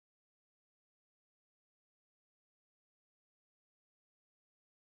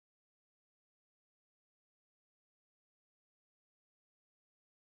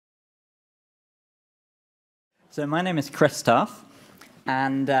So my name is Christoph,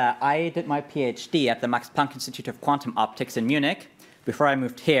 and I did my PhD at the Max Planck Institute of Quantum Optics in Munich before I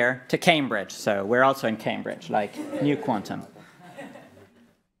moved here to Cambridge. So we're also in Cambridge, like New Quantum.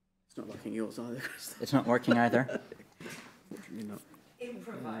 It's not working yours either, Christoph. It's not working either? Fortunately not.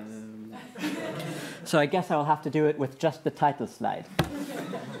 Improvise. So I guess I'll have to do it with just the title slide.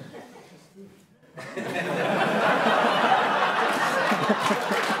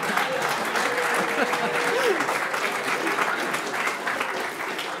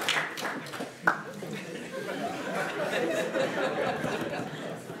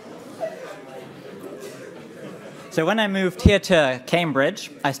 So when I moved here to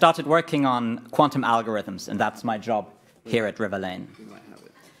Cambridge, I started working on quantum algorithms, and that's my job here at Riverlane. We might have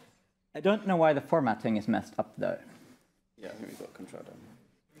it. I don't know why the formatting is messed up, though. Yeah, I think we've got control down.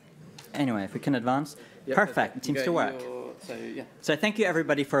 Anyway, if we can advance. Yeah, Perfect, it seems to work. Yeah. So thank you,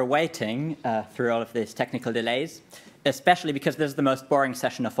 everybody, for waiting through all of these technical delays, especially because this is the most boring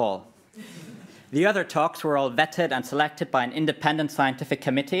session of all. The other talks were all vetted and selected by an independent scientific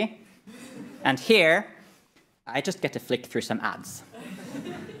committee, and here, I just get to flick through some ads.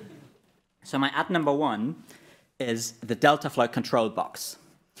 So my ad number one is the delta flow control box.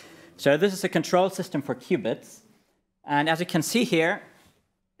 So this is a control system for qubits. And as you can see here,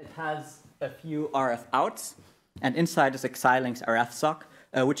 it has a few RF outs. And inside is a Xilinx RF sock,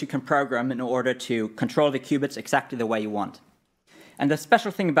 which you can program in order to control the qubits exactly the way you want. And the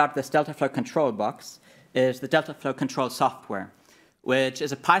special thing about this delta flow control box is the delta flow control software, which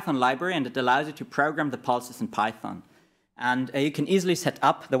is a Python library, and it allows you to program the pulses in Python. And you can easily set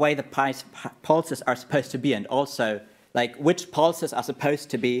up the way the pulses are supposed to be, and also like which pulses are supposed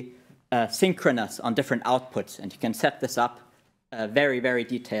to be synchronous on different outputs. And you can set this up very, very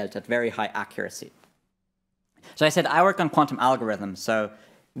detailed at very high accuracy. So I said I work on quantum algorithms, so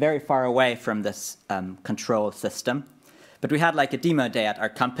very far away from this control system. But we had like a demo day at our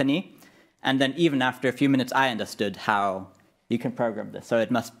company, and then even after a few minutes, I understood how you can program this, so it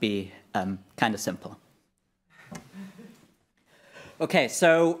must be kind of simple. Okay,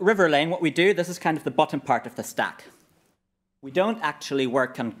 so Riverlane, what we do, this is kind of the bottom part of the stack. We don't actually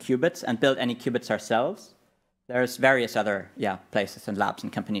work on qubits and build any qubits ourselves. There's various other places and labs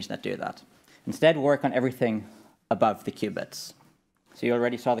and companies that do that. Instead, we work on everything above the qubits. So you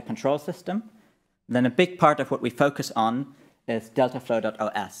already saw the control system. Then a big part of what we focus on is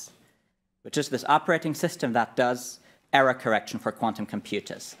deltaflow.os, which is this operating system that does error correction for quantum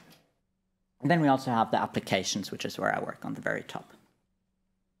computers. And then we also have the applications, which is where I work on the very top.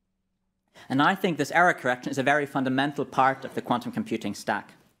 And I think this error correction is a very fundamental part of the quantum computing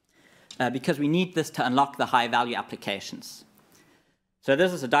stack, because we need this to unlock the high-value applications. So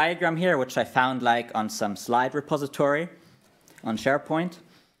this is a diagram here, which I found like on some slide repository on SharePoint.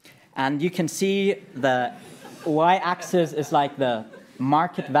 And you can see the y-axis is like the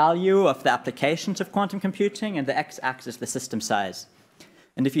market value of the applications of quantum computing, and the x-axis the system size.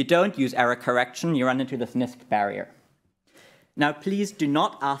 And if you don't use error correction, you run into this NISQ barrier. Now, please do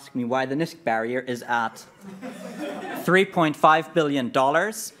not ask me why the NISQ barrier is at $3.5 billion.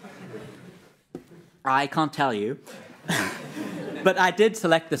 I can't tell you. But I did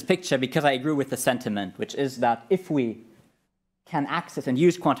select this picture because I agree with the sentiment, which is that if we can access and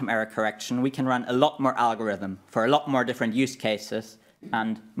use quantum error correction, we can run a lot more algorithm for a lot more different use cases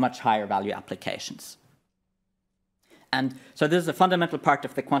and much higher value applications. And so this is a fundamental part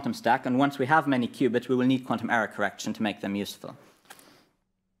of the quantum stack, and once we have many qubits, we will need quantum error correction to make them useful.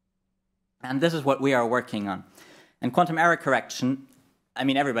 And this is what we are working on. And quantum error correction, I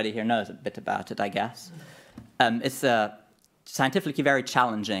mean, everybody here knows a bit about it, I guess. It's scientifically very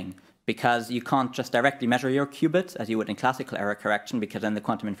challenging, because you can't just directly measure your qubits as you would in classical error correction, because then the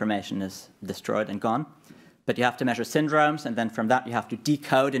quantum information is destroyed and gone. But you have to measure syndromes, and then from that you have to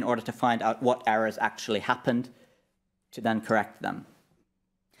decode in order to find out what errors actually happened to then correct them.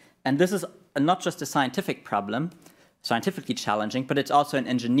 And this is not just a scientific problem, scientifically challenging, but it's also an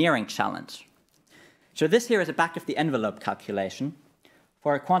engineering challenge. So this here is a back-of-the-envelope calculation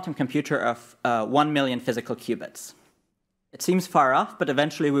for a quantum computer of 1 million physical qubits. It seems far off, but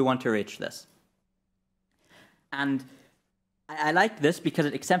eventually we want to reach this. And I like this because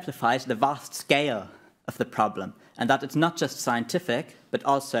it exemplifies the vast scale of the problem, and that it's not just scientific, but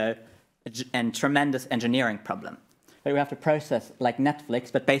also a tremendous engineering problem. That we have to process like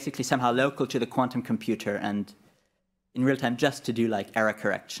Netflix, but basically somehow local to the quantum computer and in real time just to do like error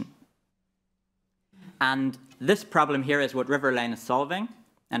correction. And this problem here is what Riverlane is solving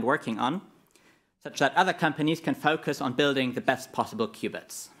and working on, such that other companies can focus on building the best possible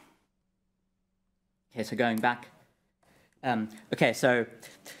qubits. Okay, so going back. Okay, so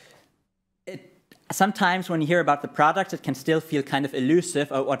sometimes when you hear about the product, it can still feel kind of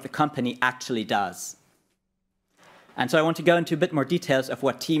elusive of what the company actually does. And so I want to go into a bit more details of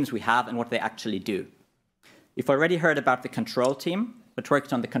what teams we have and what they actually do. You've already heard about the control team, which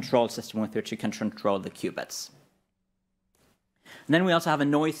works on the control system with which you can control the qubits. And then we also have a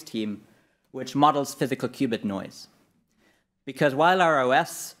noise team, which models physical qubit noise. Because while our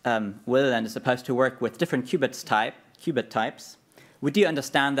OS will and is supposed to work with different qubit types, we do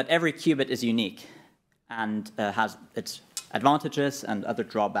understand that every qubit is unique and has its advantages and other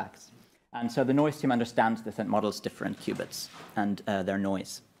drawbacks. And so the noise team understands this and models different qubits and their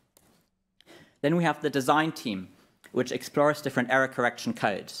noise. Then we have the design team, which explores different error correction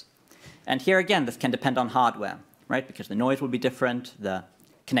codes. And here again, this can depend on hardware, right? Because the noise will be different, the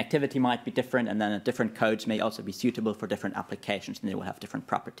connectivity might be different, and then different codes may also be suitable for different applications, and they will have different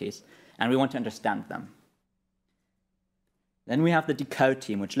properties. And we want to understand them. Then we have the decode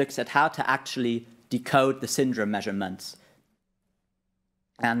team, which looks at how to actually decode the syndrome measurements.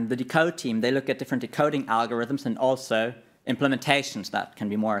 And the decode team, they look at different decoding algorithms and also implementations that can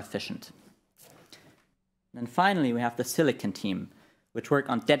be more efficient. And finally, we have the silicon team, which work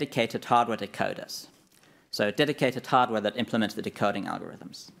on dedicated hardware decoders. So dedicated hardware that implements the decoding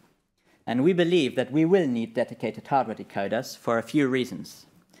algorithms. And we believe that we will need dedicated hardware decoders for a few reasons.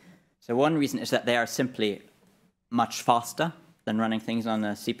 So one reason is that they are simply much faster than running things on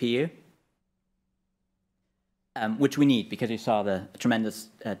a CPU. Which we need because you saw the tremendous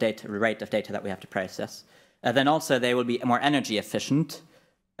rate of data that we have to process. Then also they will be more energy efficient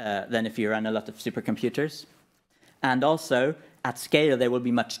than if you run a lot of supercomputers. And also, at scale, they will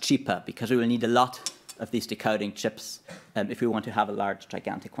be much cheaper because we will need a lot of these decoding chips if we want to have a large,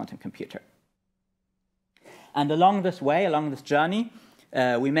 gigantic quantum computer. And along this way, along this journey,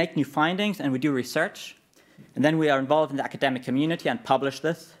 we make new findings and we do research. And then we are involved in the academic community and publish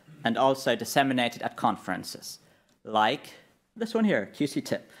this and also disseminate it at conferences, like this one here,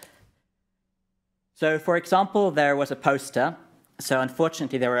 QCTIP. So, for example, there was a poster, so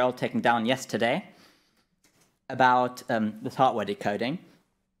unfortunately they were all taken down yesterday, about this hardware decoding.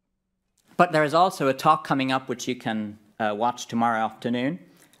 But there is also a talk coming up which you can watch tomorrow afternoon,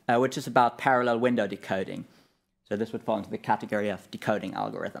 which is about parallel window decoding. So this would fall into the category of decoding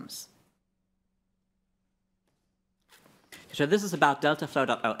algorithms. So this is about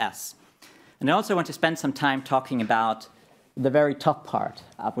deltaflow.os. And I also want to spend some time talking about the very top part,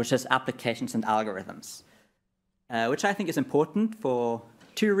 which is applications and algorithms, which I think is important for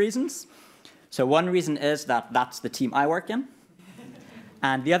two reasons. So one reason is that that's the team I work in.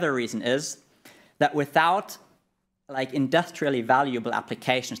 And the other reason is that without industrially valuable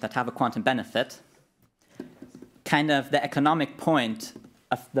applications that have a quantum benefit, kind of the economic point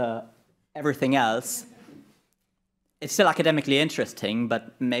of everything else, it's still academically interesting,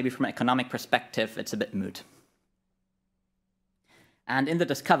 but maybe from an economic perspective, it's a bit moot. And in the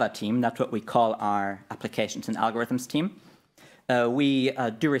Discover team, that's what we call our applications and algorithms team, we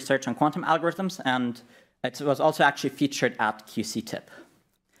do research on quantum algorithms, and it was also actually featured at QCTIP.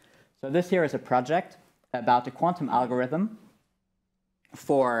 So this here is a project about a quantum algorithm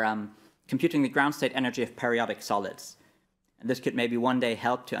for computing the ground state energy of periodic solids. And this could maybe one day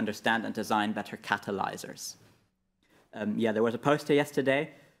help to understand and design better catalyzers. Yeah, there was a poster yesterday.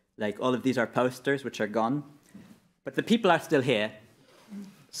 All of these are posters which are gone. But the people are still here,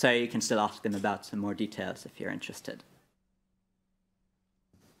 so you can still ask them about some more details if you're interested.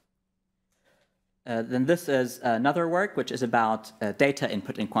 Then this is another work which is about data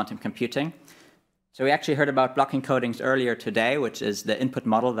input in quantum computing. So we actually heard about block encodings earlier today, which is the input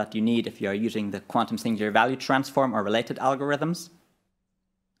model that you need if you are using the quantum singular value transform or related algorithms.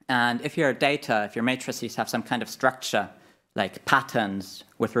 And if your data, if your matrices have some kind of structure, like patterns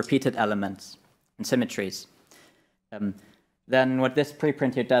with repeated elements and symmetries, then what this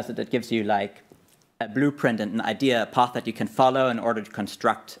preprint here does is it gives you a blueprint and an idea, a path that you can follow in order to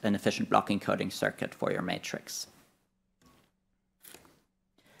construct an efficient block encoding circuit for your matrix.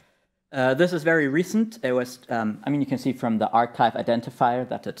 This is very recent. It was, you can see from the archive identifier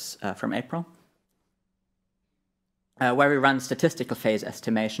that it's from April, where we run statistical phase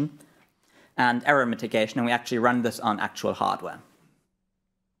estimation and error mitigation, and we actually run this on actual hardware.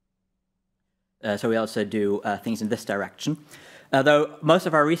 So we also do things in this direction. Though most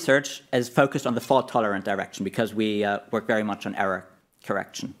of our research is focused on the fault-tolerant direction because we work very much on error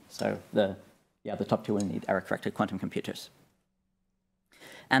correction. So the top two will need error-corrected quantum computers.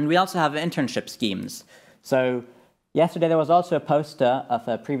 And we also have internship schemes. So yesterday there was also a poster of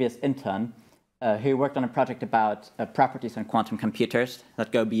a previous intern who worked on a project about properties on quantum computers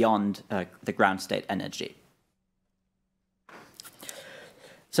that go beyond the ground state energy.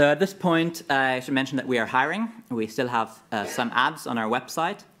 So at this point, I should mention that we are hiring. We still have some ads on our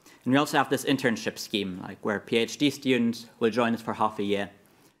website. And we also have this internship scheme, like where PhD students will join us for half a year.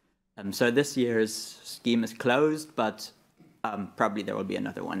 So this year's scheme is closed, but probably there will be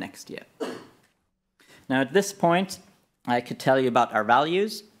another one next year. Now at this point, I could tell you about our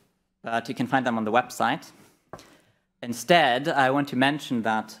values, but you can find them on the website. Instead, I want to mention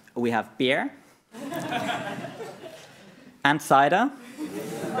that we have beer and cider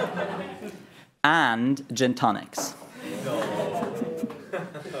and gin tonics.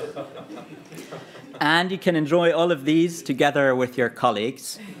 And you can enjoy all of these together with your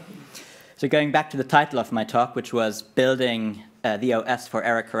colleagues. So going back to the title of my talk, which was Building the OS for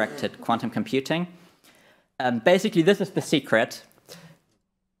Error-Corrected Quantum Computing, basically this is the secret,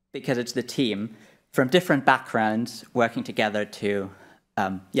 because it's the team from different backgrounds working together to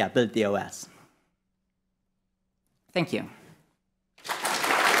build the OS. Thank you.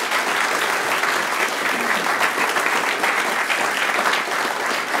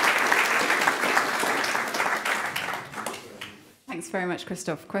 Thanks very much,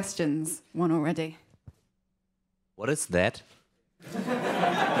 Christoph. Questions? One already. What is that?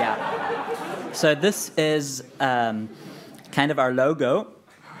 Yeah. So this is kind of our logo.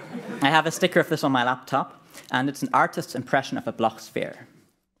 I have a sticker of this on my laptop, and it's an artist's impression of a Bloch sphere.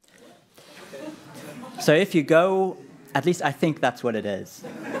 So if you go, at least I think that's what it is.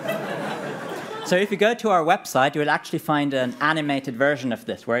 So if you go to our website, you will actually find an animated version of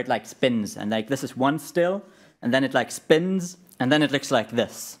this, where it like spins, and like this is one still, and then it like spins, and then it looks like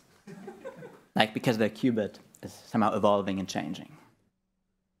this. Like because the qubit is somehow evolving and changing.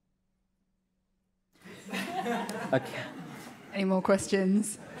 Okay. Any more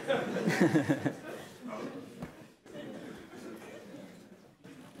questions?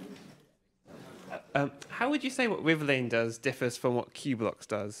 How would you say what Riverlane does differs from what Qblocks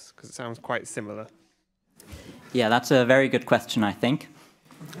does? Because it sounds quite similar. Yeah, that's a very good question, I think.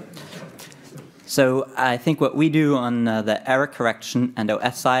 So I think what we do on the error correction and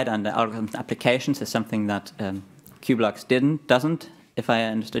OS side and the algorithm applications is something that Qblocks doesn't, if I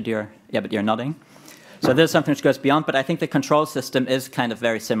understood your... Yeah, but you're nodding. So there's something which goes beyond, but I think the control system is kind of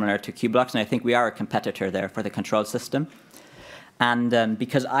very similar to Qblocks, and I think we are a competitor there for the control system. And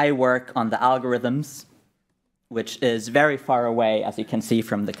because I work on the algorithms, which is very far away, as you can see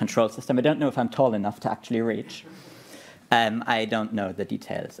from the control system, I don't know if I'm tall enough to actually reach. I don't know the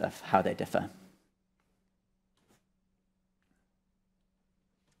details of how they differ.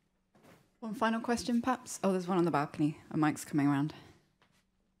 One final question, perhaps? Oh, there's one on the balcony. A mic's coming around.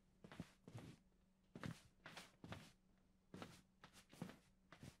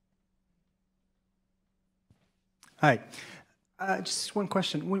 Hi. Just one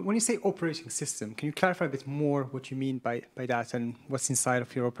question. When you say operating system, can you clarify a bit more what you mean by that and what's inside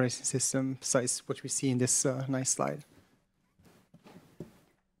of your operating system besides what we see in this nice slide?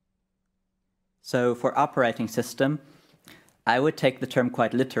 So for operating system, I would take the term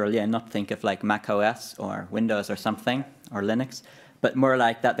quite literally and not think of like Mac OS or Windows or something, or Linux, but more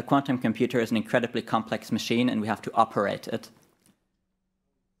like that the quantum computer is an incredibly complex machine and we have to operate it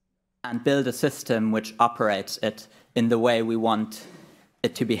and build a system which operates it in the way we want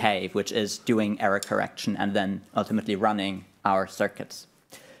it to behave, which is doing error correction and then ultimately running our circuits.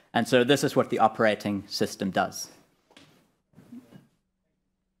 And so this is what the operating system does.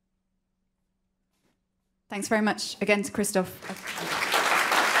 Thanks very much again to Christoph.